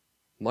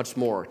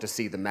to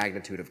see the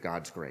magnitude of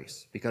God's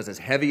grace. Because as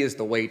heavy as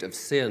the weight of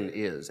sin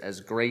is,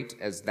 as great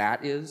as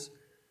that is,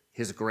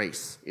 his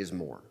grace is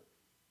more.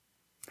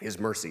 His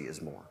mercy is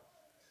more.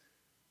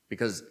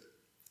 Because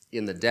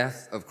in the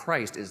death of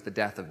Christ is the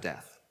death of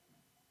death.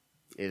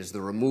 It is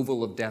the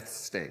removal of death's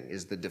sting,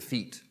 is the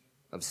defeat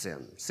of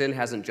sin. Sin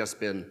hasn't just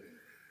been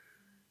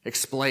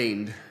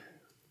explained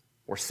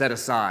or set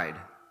aside.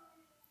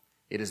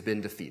 It has been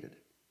defeated.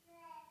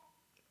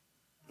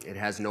 It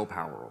has no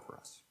power over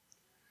us.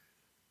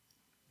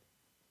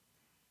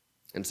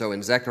 And so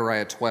in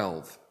Zechariah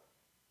 12,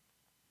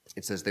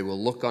 it says, "They will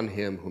look on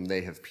him whom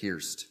they have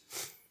pierced."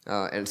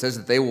 And it says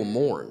that they will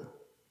mourn.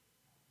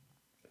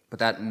 But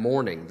that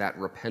mourning, that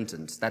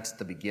repentance, that's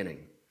the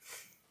beginning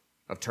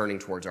of turning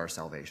towards our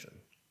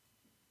salvation.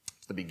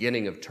 It's the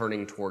beginning of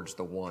turning towards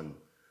the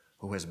one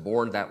who has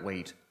borne that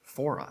weight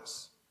for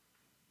us,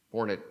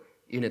 borne it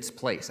in its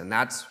place. And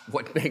that's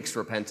what makes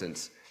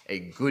repentance a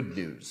good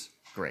news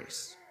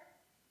grace.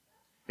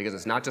 Because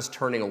it's not just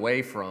turning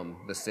away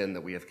from the sin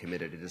that we have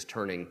committed, it is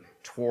turning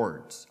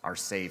towards our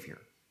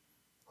Savior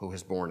who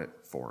has borne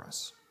it for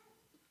us.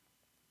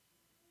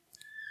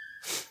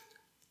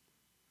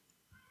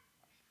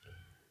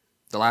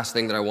 The last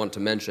thing that I want to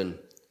mention,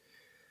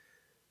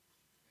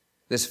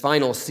 this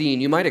final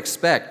scene, you might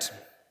expect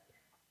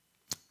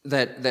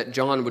that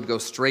John would go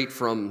straight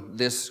from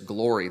this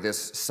glory,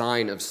 this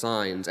sign of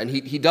signs, and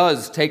he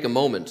does take a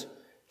moment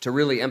to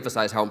really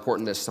emphasize how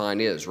important this sign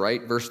is,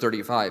 right? Verse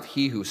 35,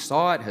 "He who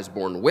saw it has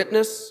borne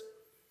witness,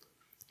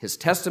 his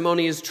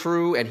testimony is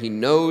true, and he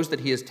knows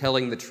that he is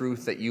telling the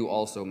truth that you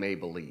also may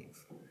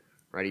believe."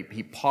 Right?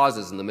 He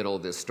pauses in the middle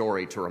of this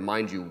story to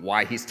remind you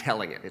why he's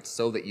telling it. It's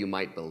so that you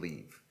might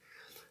believe.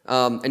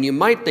 And you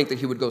might think that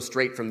he would go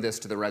straight from this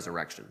to the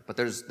resurrection, but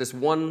there's this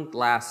one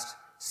last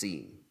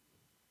scene,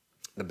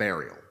 the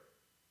burial.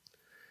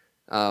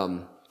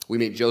 We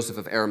meet Joseph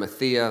of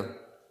Arimathea,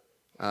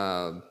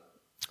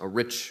 a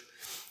rich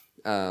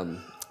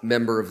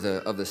member of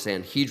the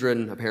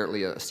Sanhedrin,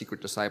 apparently a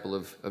secret disciple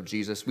of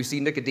Jesus. We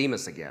see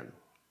Nicodemus again,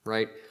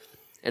 right?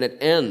 And it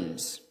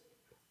ends,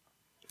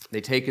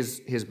 they take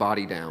his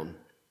body down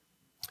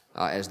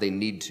as they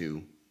need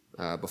to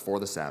before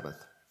the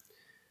Sabbath,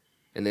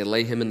 and they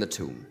lay him in the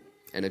tomb.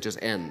 And it just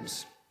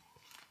ends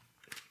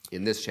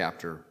in this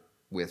chapter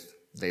with,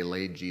 "They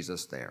laid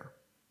Jesus there."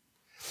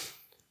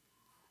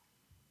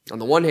 On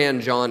the one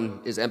hand,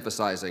 John is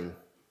emphasizing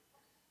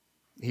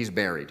he's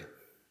buried.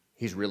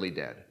 He's really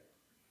dead.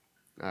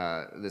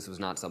 This was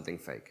not something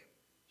fake.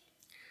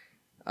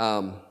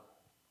 But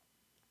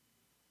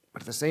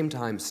at the same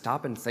time,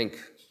 stop and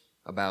think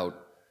about,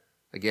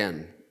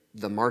 again,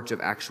 the march of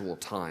actual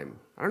time.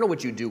 I don't know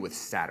what you do with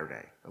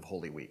Saturday of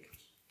Holy Week.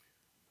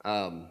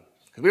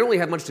 Because we don't really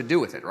have much to do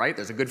with it, right?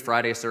 There's a Good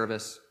Friday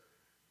service,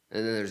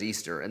 and then there's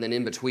Easter, and then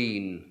in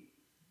between,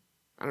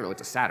 I don't know,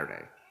 it's a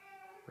Saturday,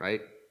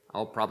 right?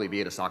 I'll probably be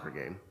at a soccer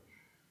game.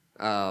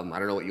 I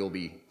don't know what you'll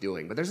be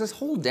doing, but there's this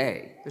whole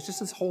day. There's just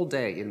this whole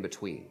day in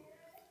between.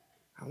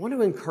 I want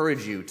to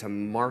encourage you to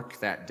mark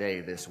that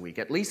day this week.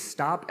 At least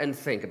stop and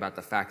think about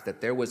the fact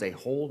that there was a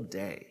whole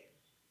day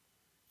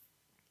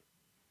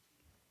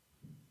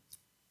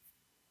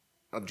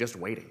of just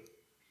waiting.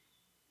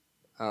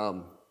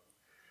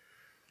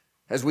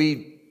 As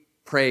we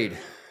prayed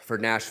for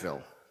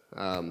Nashville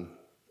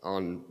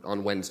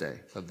on Wednesday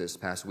of this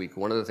past week,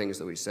 one of the things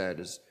that we said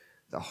is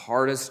the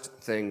hardest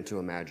thing to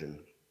imagine.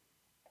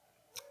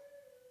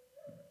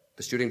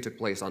 The shooting took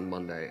place on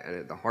Monday,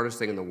 and the hardest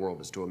thing in the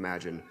world is to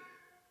imagine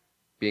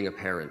being a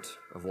parent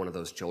of one of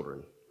those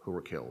children who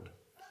were killed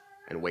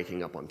and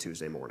waking up on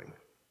Tuesday morning.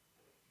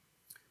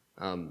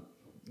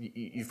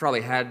 You've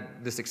probably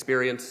had this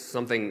experience.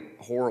 Something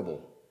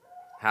horrible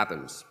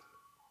happens,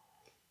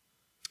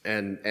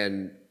 and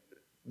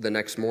the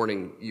next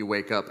morning you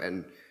wake up,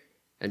 and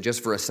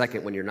just for a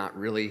second when you're not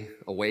really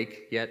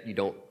awake yet, you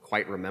don't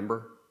quite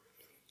remember.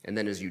 And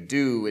then as you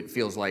do, it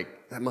feels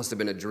like that must have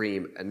been a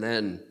dream. And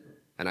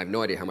I have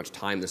no idea how much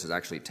time this is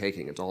actually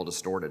taking. It's all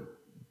distorted,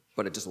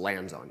 but it just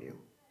lands on you.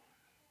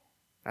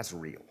 That's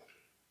real.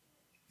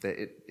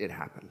 It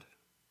happened.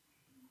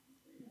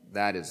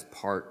 That is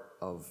part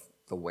of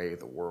the way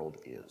the world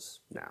is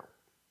now.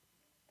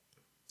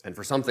 And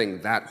for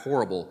something that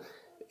horrible,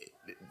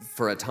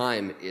 for a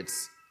time,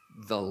 it's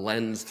the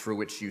lens through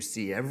which you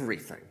see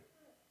everything.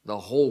 The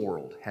whole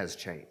world has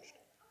changed.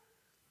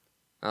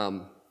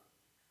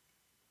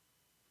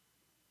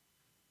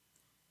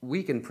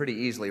 We can pretty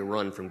easily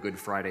run from Good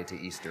Friday to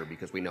Easter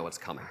because we know it's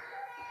coming,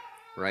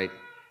 right?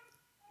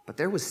 But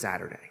there was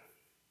Saturday.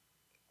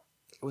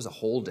 It was a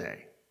whole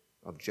day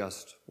of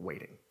just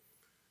waiting.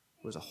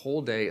 It was a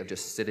whole day of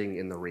just sitting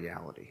in the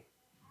reality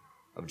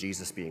of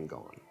Jesus being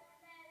gone,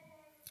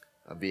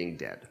 of being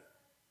dead.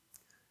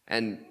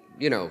 And,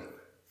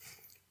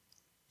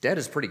 dead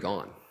is pretty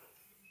gone.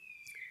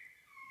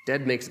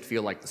 Dead makes it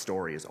feel like the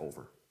story is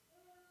over.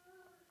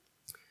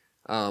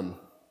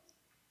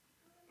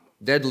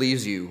 Dead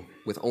leaves you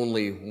with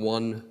only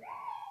one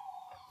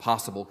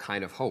possible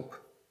kind of hope.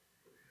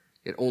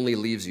 It only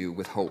leaves you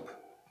with hope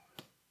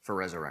for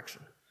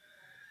resurrection.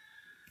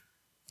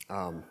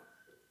 And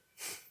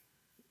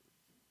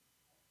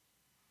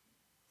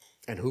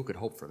who could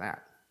hope for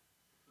that?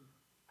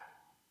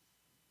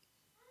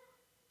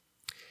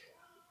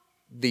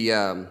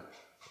 The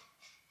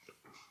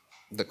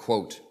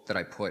quote that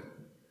I put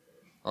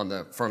on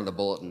the front of the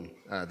bulletin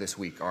this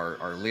week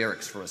are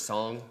lyrics for a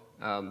song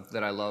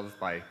that I love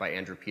by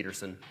Andrew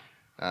Peterson.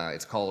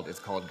 It's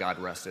called God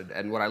Rested.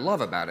 And what I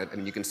love about it,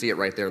 you can see it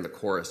right there in the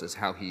chorus, is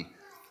how he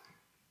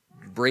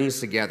brings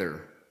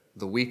together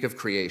the week of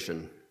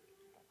creation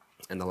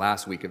and the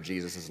last week of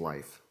Jesus'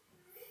 life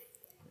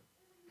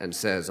and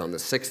says, on the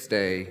sixth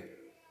day,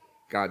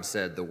 God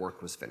said the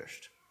work was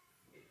finished.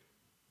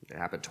 It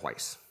happened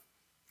twice.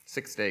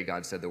 Sixth day,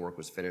 God said the work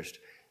was finished,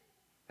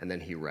 and then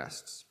he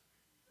rests.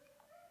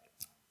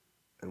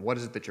 And what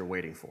is it that you're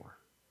waiting for?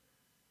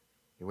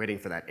 You're waiting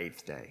for that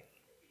eighth day.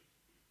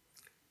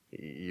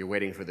 You're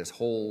waiting for this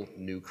whole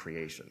new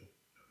creation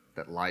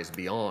that lies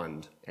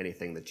beyond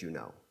anything that you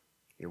know.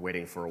 You're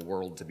waiting for a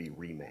world to be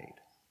remade.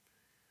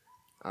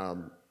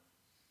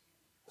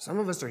 Some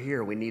of us are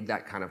here, we need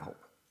that kind of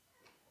hope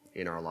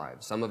in our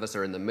lives. Some of us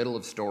are in the middle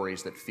of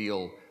stories that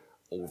feel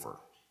over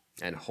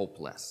and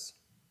hopeless.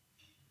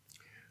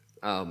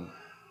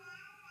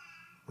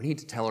 We need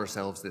to tell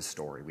ourselves this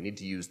story. We need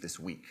to use this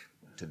week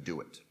to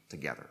do it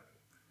together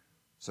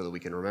so that we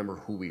can remember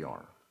who we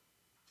are.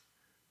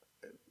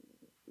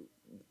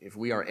 If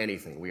we are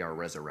anything, we are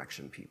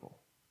resurrection people.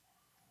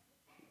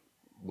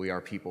 We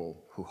are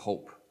people who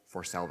hope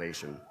for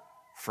salvation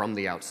from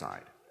the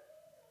outside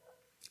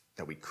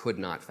that we could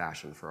not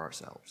fashion for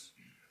ourselves.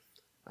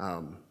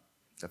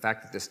 The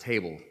fact that this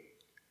table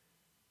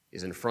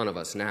is in front of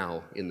us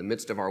now in the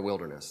midst of our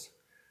wilderness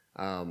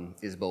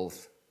is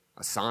both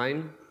a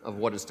sign of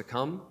what is to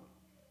come,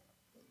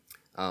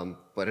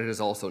 but it is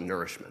also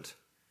nourishment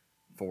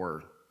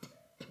for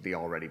the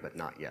already but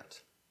not yet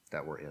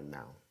that we're in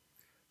now.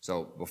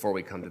 So before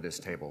we come to this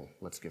table,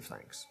 let's give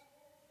thanks.